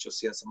 basses, which you'll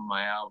see on some of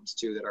my albums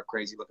too, that are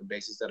crazy looking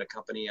basses that a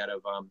company out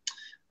of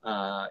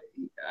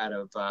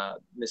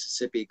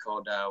Mississippi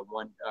called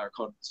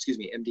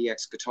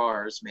MDX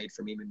Guitars made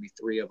for me, maybe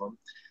 3 of them.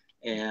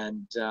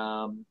 And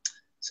so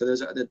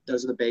those are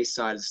the bass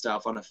side of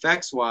stuff. On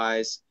effects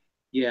wise,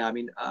 yeah, I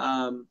mean,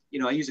 I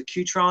use a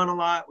Qtron a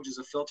lot, which is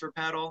a filter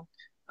pedal.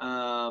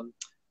 A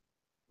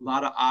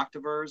lot of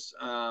octavers.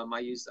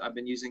 I've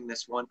been using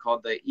this one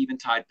called the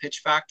Eventide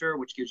Pitch Factor,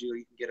 which gives you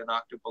can get an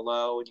octave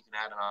below and you can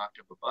add an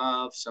octave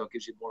above. So it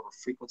gives you more of a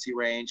frequency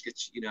range.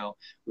 We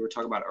were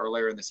talking about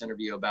earlier in this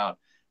interview about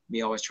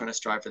me always trying to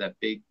strive for that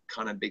big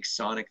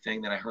sonic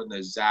thing that I heard in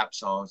those Zapp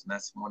songs. And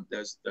that's one of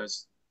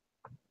those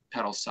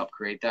pedals help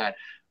create that.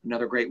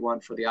 Another great one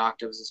for the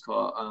octaves is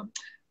called,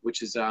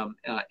 which is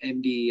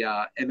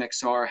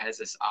MXR has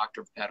this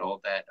octave pedal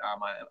that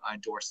I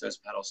endorse those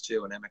pedals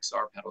too. And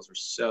MXR pedals are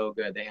so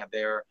good. They have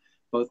their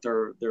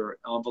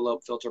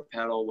envelope filter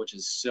pedal, which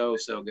is so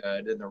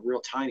good, and they're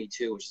real tiny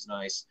too, which is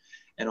nice.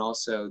 And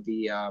also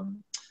the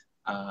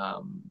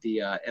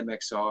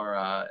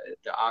MXR,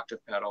 the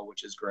octave pedal,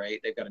 which is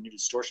great. They've got a new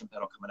distortion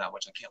pedal coming out,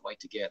 which I can't wait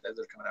to get. Those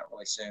are coming out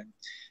really soon.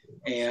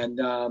 And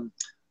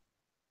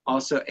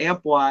also,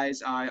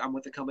 amp-wise, I'm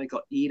with a company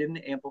called Eden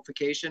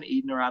Amplification.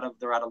 Eden they're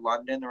out of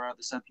London. They're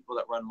the same people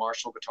that run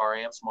Marshall guitar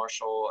amps.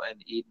 Marshall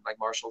and Eden, like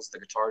Marshall's the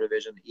guitar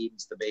division,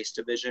 Eden's the bass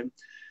division.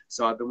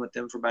 So I've been with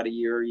them for about a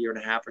year and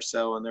a half or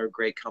so, and they're a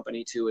great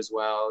company too as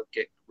well.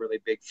 Get really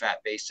big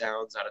fat bass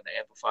sounds out of the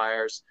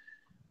amplifiers.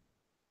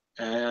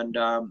 And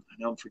I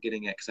know I'm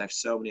forgetting it because I have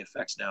so many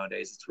effects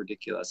nowadays. It's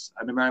ridiculous.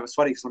 I remember it was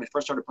funny because when I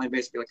first started playing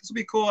bass, I'd be like, this will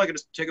be cool. I could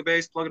just take a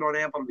bass, plug it on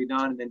an amp, and it'll be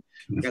done. And then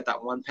I got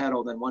that one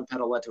pedal, then one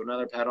pedal led to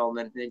another pedal,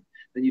 and then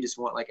you just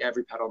want like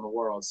every pedal in the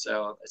world.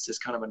 So it's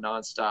just kind of a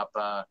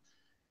nonstop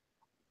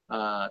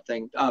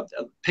thing.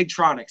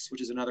 Pigtronics,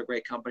 which is another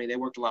great company. They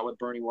worked a lot with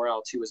Bernie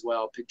Worrell too as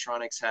well.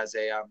 Pigtronics has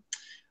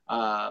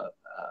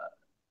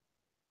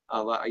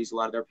I use a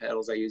lot of their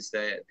pedals. They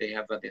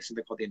have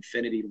something called the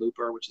Infinity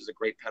Looper, which is a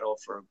great pedal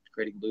for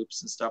creating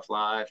loops and stuff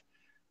live.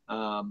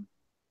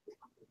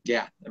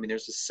 Yeah, I mean,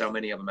 there's just so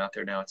many of them out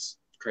there now. It's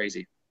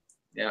crazy.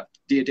 Yeah,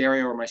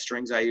 D'Addario are my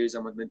strings I use.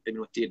 I've been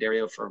with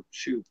D'Addario for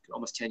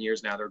almost 10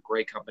 years now. They're a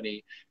great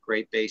company,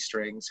 great bass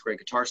strings, great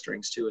guitar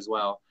strings too as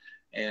well.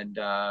 And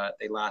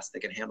they last. They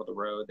can handle the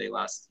road. They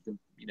last.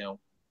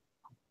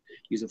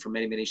 Use them for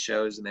many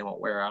shows, and they won't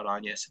wear out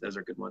on you. So those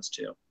are good ones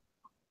too.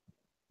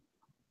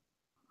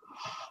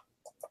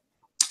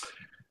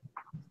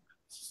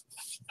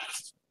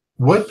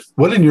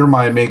 What in your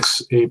mind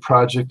makes a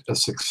project a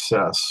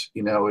success?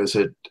 Is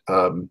it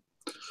how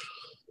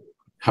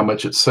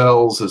much it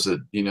sells? Is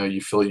it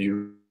you feel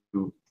you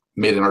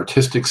made an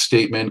artistic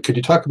statement? Could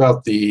you talk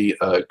about the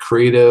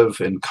creative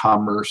and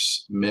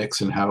commerce mix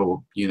and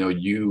how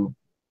you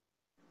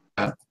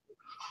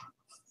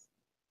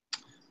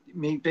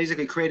mean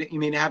basically creating? You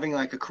mean having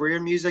like a career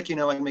in music?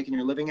 Like making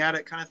your living at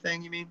it, kind of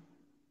thing? You mean?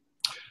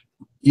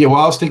 Yeah.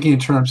 Well, I was thinking in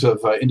terms of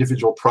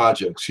individual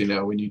projects.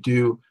 When you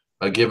do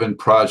a given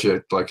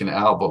project like an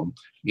album,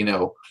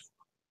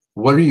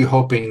 what are you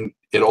hoping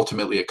it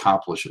ultimately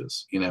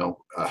accomplishes.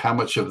 How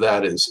much of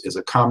that is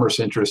a commerce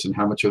interest, and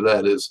how much of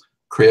that is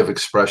creative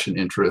expression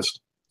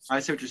interest. I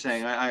see what you're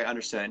saying. I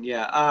understand.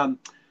 Yeah.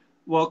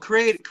 Well,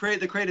 the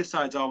creative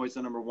side is always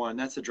the number one.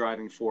 That's the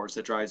driving force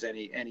that drives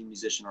any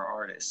musician or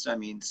artist. I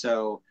mean,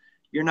 so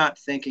you're not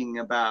thinking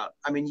about.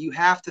 I mean, you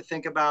have to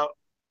think about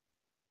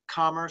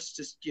commerce,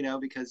 just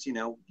because you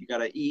got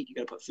to eat, you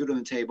got to put food on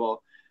the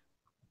table.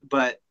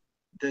 But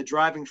the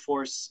driving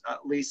force,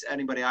 at least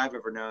anybody I've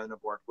ever known or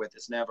worked with,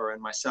 is never,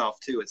 and myself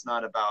too. It's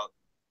not about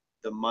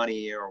the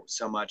money or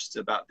so much. It's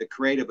about the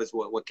creative is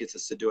what gets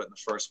us to do it in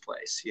the first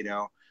place.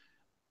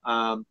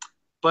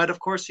 But of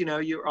course,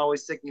 you're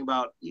always thinking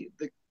about you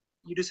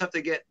just have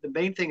to get, the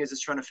main thing is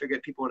just trying to figure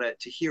out people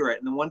to hear it.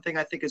 And the one thing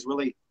I think has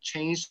really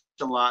changed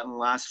a lot in the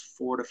last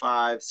 4 to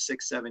 5,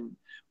 6, 7,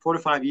 4 to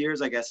 5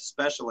 years, I guess,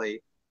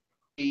 especially,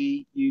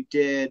 you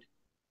did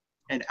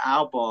an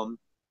album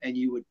and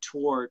you would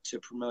tour to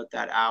promote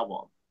that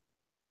album.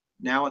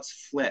 Now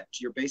it's flipped.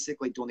 You're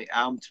basically doing the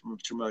album to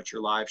promote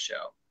your live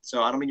show.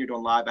 So I don't mean you're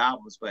doing live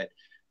albums, but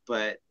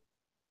playing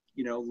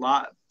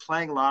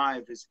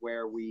live is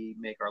where we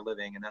make our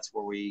living, and that's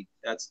where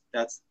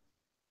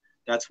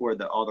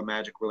all the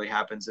magic really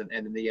happens.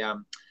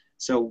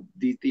 So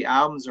the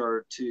albums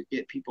are to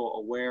get people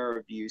aware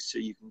of you so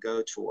you can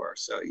go tour.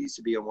 So it used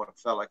to be what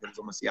felt like it was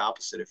almost the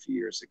opposite a few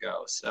years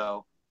ago.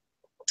 So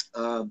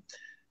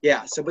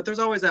yeah. So, but there's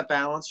always that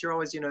balance. You're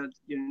always,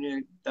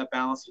 that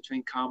balance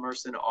between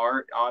commerce and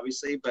art,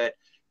 obviously. But,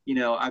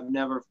 I've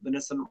never,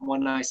 that's the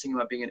one nice thing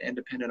about being an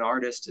independent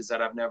artist is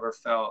that I've never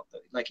felt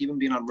like, even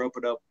being on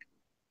Rope-A-Dope,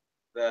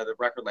 the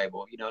record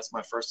label, it's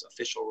my first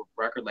official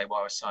record label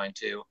I was signed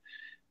to.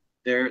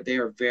 They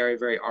are very,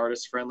 very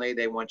artist friendly.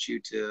 They want you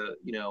to,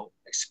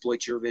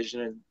 exploit your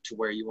vision to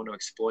where you want to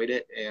exploit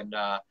it. And,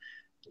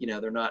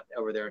 they're not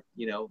over there,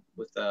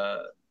 with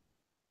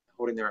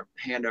holding their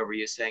hand over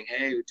you saying,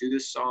 hey, do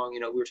this song. We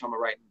were talking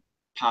about writing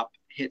pop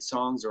hit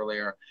songs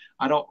earlier.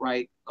 I don't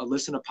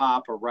listen to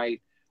pop or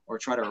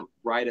try to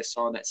write a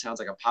song that sounds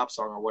like a pop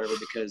song or whatever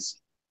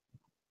because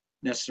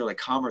necessarily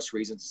commerce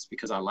reasons. It's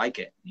because I like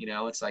it.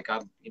 It's like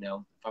if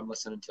I'm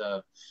listening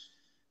to,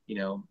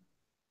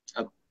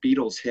 a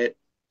Beatles hit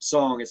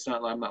song, it's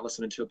not, I'm not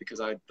listening to it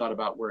because I thought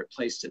about where it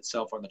placed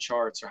itself on the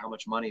charts or how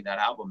much money that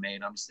album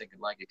made. I'm just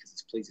thinking like it because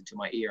it's pleasing to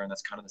my ear. And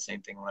that's kind of the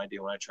same thing when I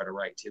try to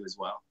write too as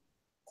well.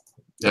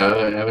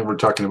 Yeah, I think we're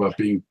talking about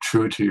being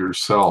true to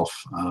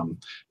yourself. And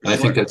I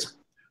think that's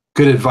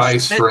good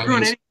advice for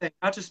anything,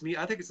 not just me.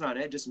 I think it's not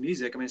just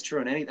music. I mean, it's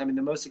true in any,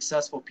 the most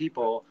successful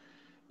people,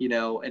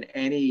 in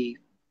any,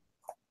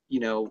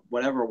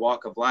 whatever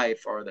walk of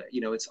life or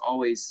it's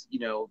always,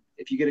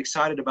 if you get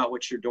excited about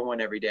what you're doing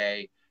every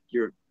day,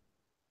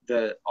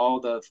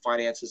 all the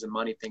finances and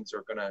money things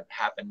are going to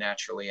happen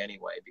naturally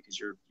anyway, because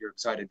you're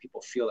excited.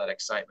 People feel that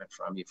excitement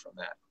from you from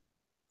that.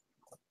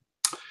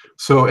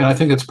 So, and I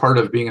think it's part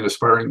of being an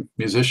aspiring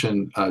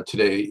musician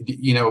today.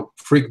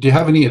 Freak, do you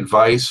have any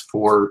advice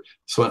for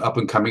someone up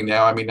and coming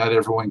now? I mean, not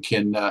everyone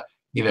can, go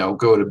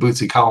to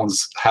Bootsy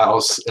Collins'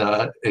 house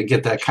and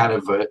get that kind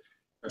of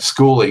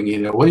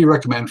schooling. What do you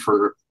recommend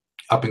for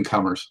up and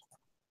comers?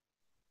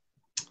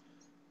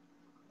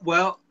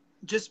 Well,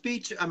 just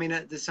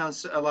this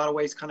sounds a lot of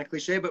ways kind of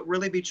cliche, but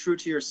really be true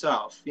to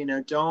yourself.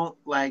 Don't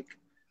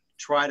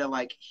try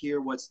to hear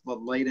what's the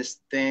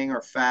latest thing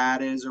or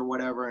fad is or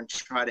whatever and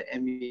try to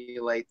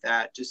emulate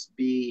that. Just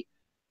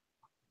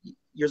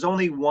there's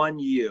only one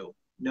you.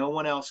 No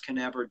one else can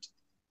ever,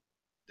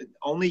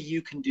 only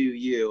you can do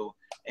you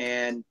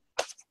and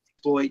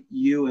exploit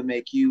you and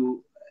make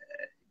you,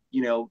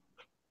 your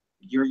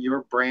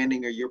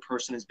branding or your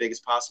person as big as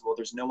possible.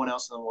 There's no one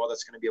else in the world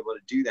that's going to be able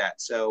to do that.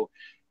 So,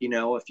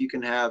 if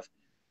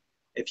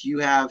you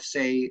have,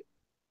 say,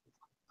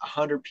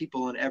 100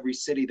 people in every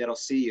city that'll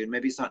see you, and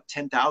maybe it's not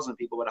 10,000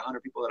 people, but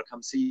 100 people that'll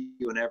come see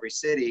you in every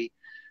city,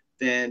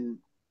 then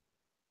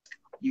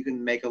you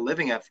can make a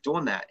living after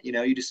doing that. You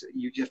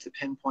have to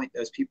pinpoint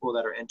those people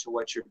that are into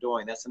what you're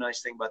doing. That's the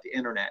nice thing about the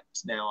internet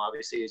now,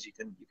 obviously, is you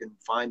can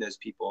find those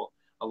people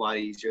a lot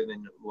easier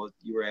than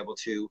you were able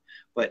to.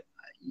 But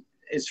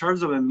in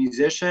terms of a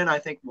musician, I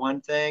think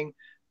one thing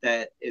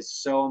that is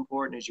so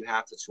important is you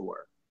have to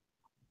tour.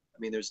 I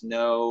mean, there's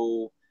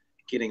no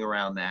getting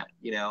around that.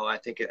 I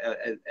think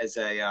as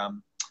a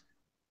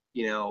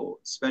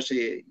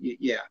especially,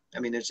 yeah, I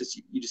mean,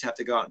 you just have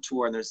to go out and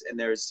tour, and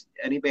there's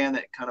any band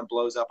that kind of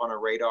blows up on a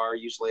radar,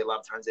 usually a lot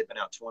of times they've been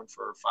out touring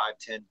for 5,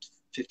 10,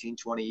 15,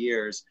 20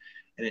 years,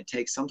 and it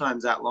takes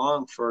sometimes that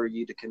long for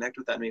you to connect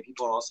with that many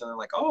people, and all of a sudden they're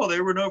like, oh,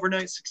 they were an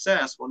overnight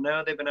success. Well,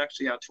 no, they've been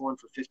actually out touring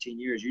for 15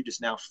 years. You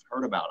just now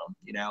heard about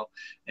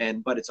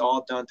them, but it's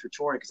all done through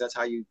touring, because that's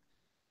how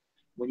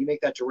when you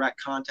make that direct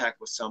contact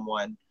with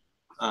someone,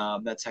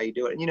 that's how you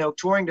do it. And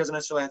touring doesn't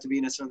necessarily have to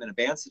be necessarily in a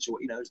band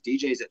situation. There's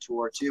DJs that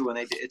tour too, and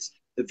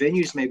the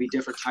venues may be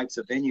different types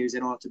of venues. They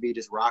don't have to be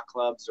just rock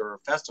clubs or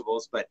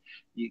festivals, but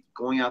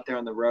going out there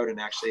on the road and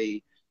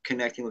actually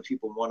connecting with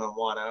people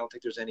one-on-one. I don't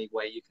think there's any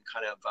way you can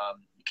kind of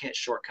you can't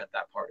shortcut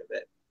that part of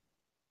it.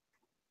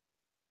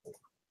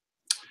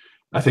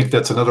 I think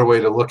that's another way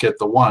to look at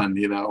the one,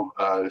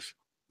 the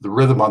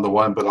rhythm on the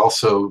one, but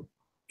also,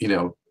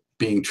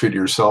 being true to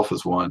yourself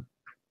as one.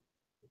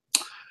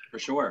 For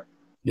sure.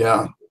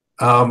 Yeah.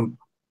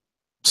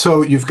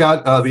 So you've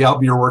got the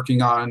album you're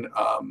working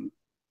on.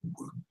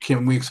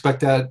 Can we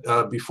expect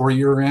that before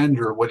year end,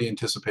 or what do you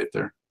anticipate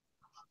there?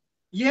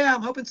 Yeah,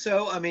 I'm hoping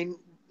so. I mean,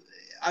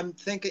 I'm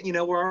thinking,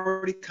 we're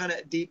already kind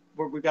of deep.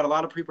 We've got a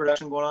lot of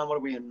pre-production going on. What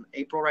are we in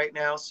April right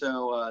now?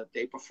 So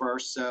April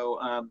 1st. So,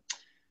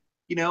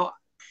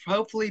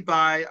 hopefully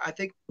I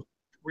think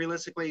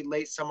realistically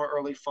late summer,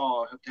 early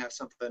fall, I hope to have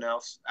something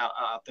else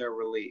out there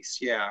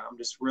released. Yeah,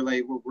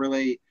 we're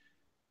really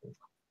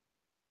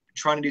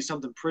trying to do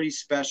something pretty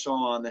special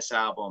on this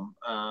album.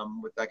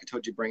 With, like I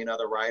told you, bringing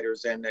other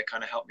writers in that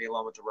kind of help me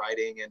along with the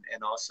writing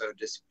and also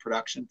just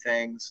production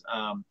things.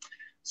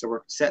 So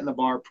we're setting the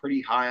bar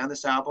pretty high on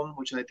this album,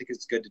 which I think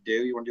is good to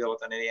do. You want to do that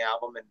with on any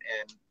album,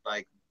 and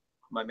like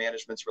my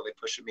management's really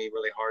pushing me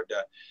really hard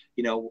to,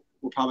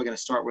 we're probably going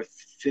to start with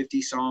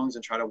 50 songs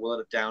and try to will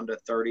it down to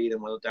 30,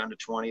 then will it down to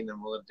 20, and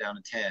then will it down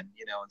to 10, and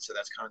so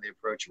that's kind of the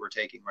approach we're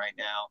taking right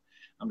now.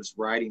 I'm just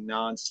writing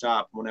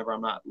nonstop. Whenever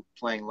I'm not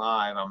playing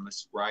live, I'm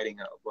just writing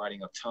a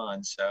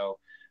ton. So,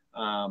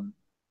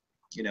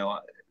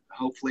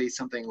 hopefully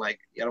something like,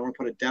 I don't want to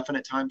put a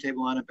definite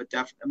timetable on it, but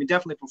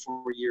definitely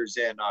before year's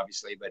end,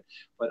 obviously. But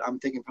I'm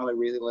thinking probably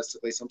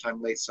realistically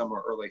sometime late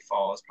summer, early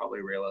fall is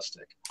probably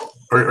realistic.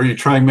 Are you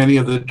trying many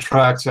of the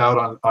tracks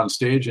out on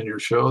stage in your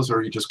shows, or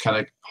are you just kind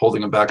of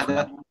holding them back for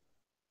now?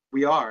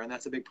 We are, and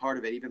that's a big part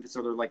of it. Even if it's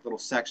other like little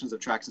sections of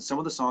tracks, and some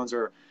of the songs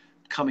are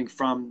coming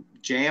from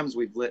jams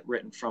we've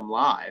written from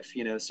live.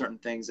 Certain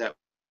things that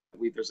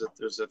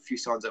there's a few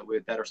songs that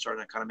are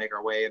starting to kind of make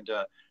our way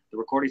into the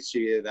recording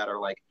studio that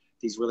are like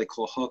these really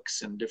cool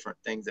hooks and different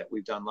things that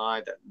we've done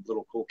live, that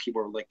little cool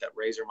keyboard lick that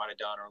Razor might have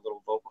done, or a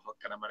little vocal hook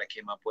that I might have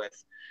came up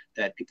with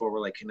that people are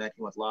really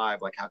connecting with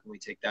live. Like, how can we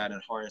take that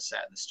and harness that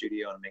in the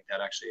studio and make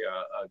that actually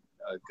a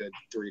good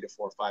 3 to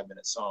 4 or 5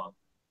 minute song?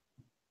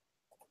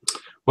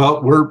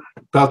 Well, we're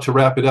about to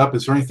wrap it up.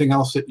 Is there anything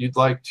else that you'd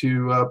like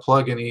to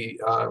plug? Any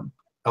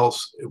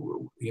else,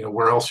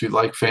 where else you'd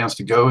like fans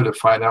to go to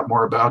find out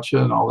more about you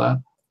and all that?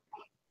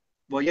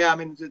 Well, yeah, I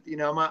mean,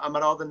 I'm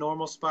at all the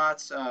normal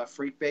spots,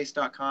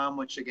 freekbass.com,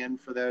 which again,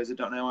 for those that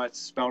don't know, it's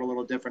spelled a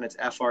little different. It's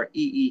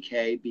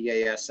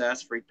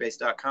FREEKBASS,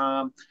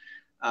 freekbass.com,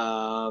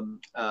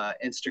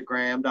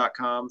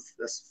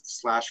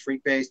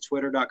 Instagram.com/freekbass,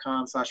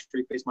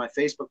 Twitter.com/freekbass. My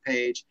Facebook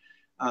page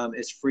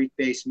is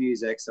Freekbass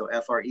Music, so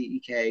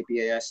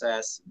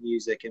FREEKBASS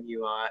Music,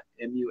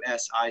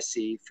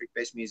 MUSIC,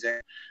 Freekbass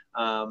Music.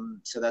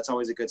 So that's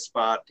always a good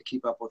spot to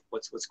keep up with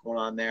what's going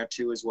on there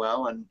too as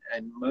well. And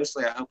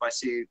mostly, I hope I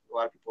see a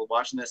lot of people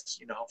watching this.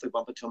 Hopefully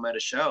bump into them at a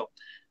show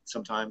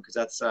sometime, because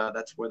that's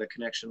where the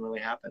connection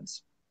really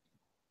happens.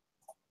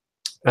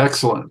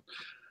 Excellent.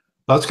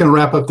 That's going to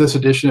wrap up this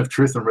edition of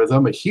Truth in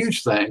Rhythm. A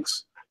huge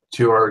thanks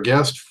to our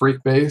guest,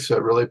 Freekbass. I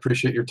really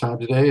appreciate your time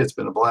today. It's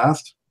been a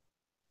blast.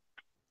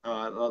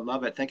 I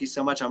love it. Thank you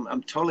so much.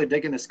 I'm totally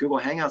digging this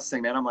Google Hangouts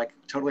thing, man. I'm like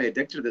totally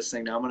addicted to this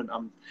thing now.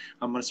 I'm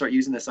gonna start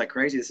using this like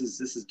crazy. This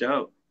is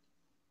dope.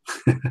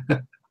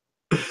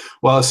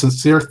 Well, a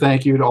sincere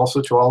thank you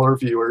also to all our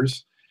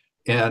viewers,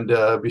 and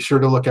be sure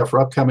to look out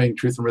for upcoming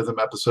Truth in Rhythm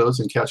episodes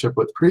and catch up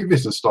with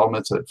previous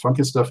installments at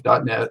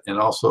funkinstuff.net and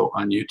also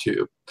on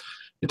YouTube.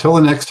 Until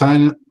the next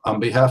time, on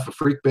behalf of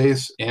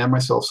Freekbass and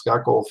myself,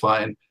 Scott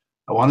Goldfine,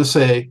 I want to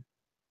say,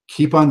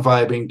 keep on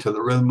vibing to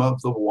the rhythm of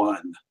the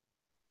one.